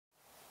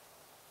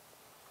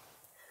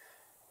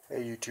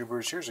Hey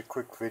YouTubers, here's a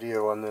quick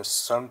video on this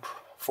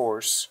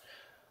Sunforce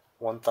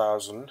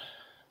 1000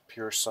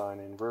 pure sine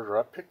inverter.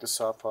 I picked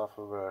this up off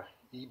of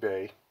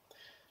eBay.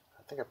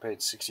 I think I paid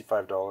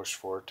 $65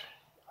 for it.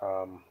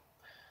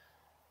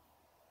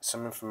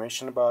 Some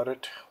information about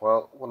it.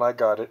 Well, when I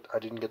got it, I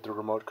didn't get the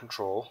remote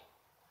control.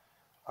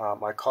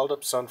 I called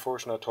up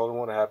Sunforce and I told them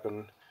what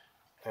happened,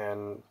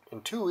 and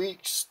in 2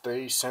 weeks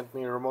they sent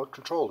me a remote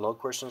control, no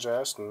questions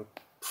asked, and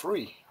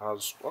free. I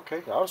was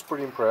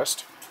pretty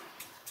impressed.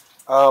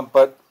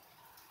 But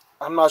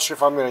I'm not sure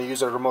if I'm going to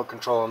use a remote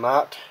control or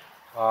not.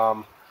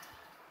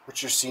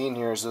 What you're seeing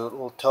here is a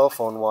little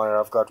telephone wire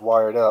I've got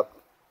wired up,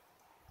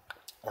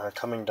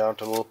 coming down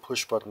to a little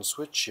push button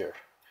switch here.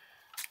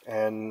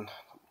 And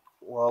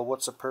well,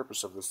 what's the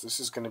purpose of this? This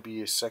is going to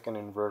be a second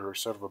inverter,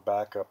 sort of a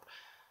backup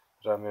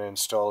that I'm going to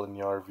install in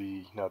the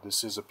RV. Now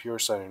this is a pure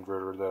sine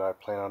inverter that I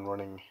plan on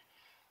running,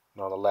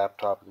 the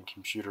laptop and the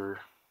computer,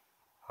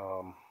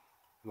 and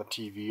the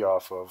TV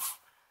off of.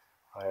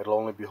 It'll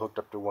only be hooked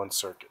up to one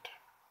circuit.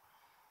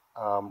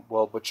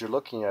 Well, what you're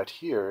looking at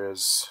here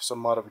is some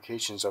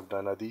modifications I've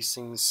done. Now these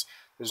things,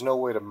 there's no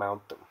way to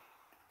mount them.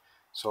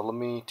 So let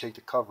me take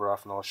the cover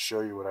off and I'll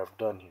show you what I've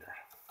done here.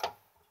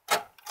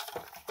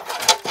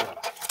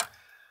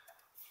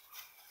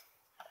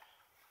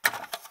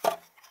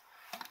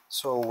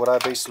 So what I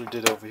basically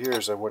did over here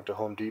is I went to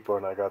Home Depot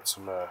and I got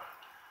some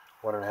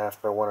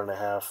 1.5 by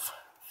 1.5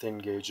 thin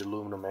gauge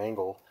aluminum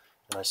angle,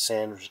 and I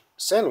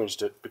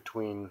sandwiched it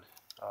between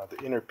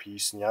the inner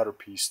piece and the outer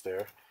piece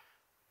there.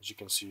 As you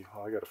can see,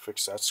 well, I got to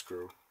fix that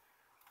screw,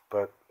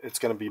 but it's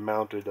going to be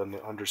mounted on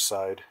the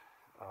underside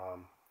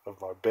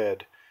of our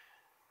bed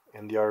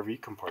in the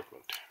RV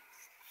compartment.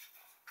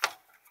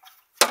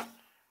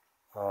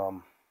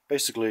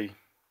 Basically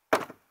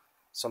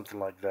something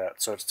like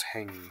that, so it's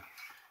hanging,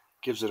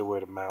 gives it a way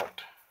to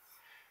mount.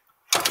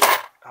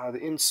 The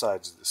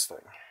insides of this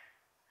thing,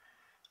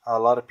 a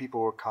lot of people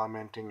were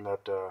commenting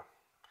that the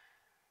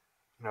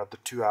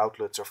two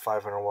outlets are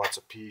 500 watts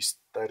apiece.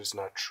 That is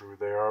not true.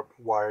 They are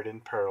wired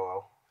in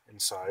parallel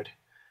inside,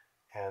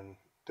 and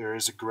there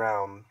is a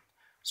ground,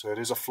 so it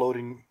is a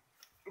floating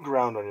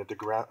ground on it.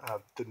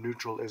 The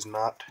neutral is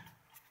not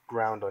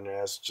ground on it.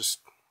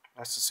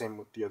 That's the same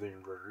with the other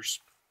inverters.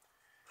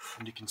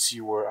 And you can see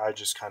where I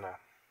just kind of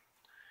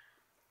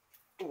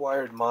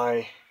wired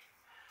my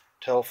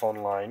telephone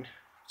line.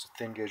 It's a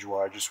thin gauge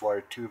wire. I just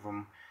wired 2 of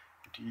them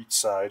to each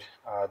side.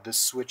 This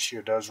switch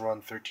here does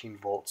run 13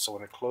 volts, so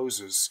when it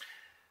closes,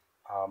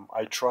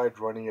 I tried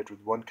running it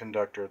with one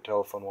conductor of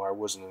telephone wire.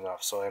 Wasn't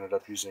enough, so I ended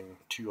up using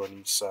 2 on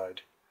each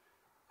side,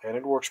 and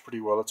it works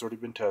pretty well. It's already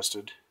been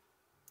tested,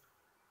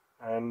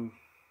 and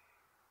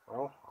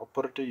well, I'll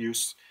put it to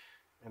use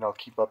and I'll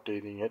keep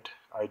updating it.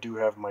 I do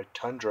have my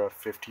Tundra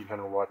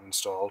 1500 watt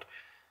installed,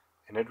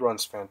 and it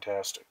runs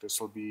fantastic.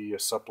 This will be a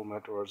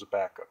supplement or as a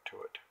backup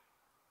to it.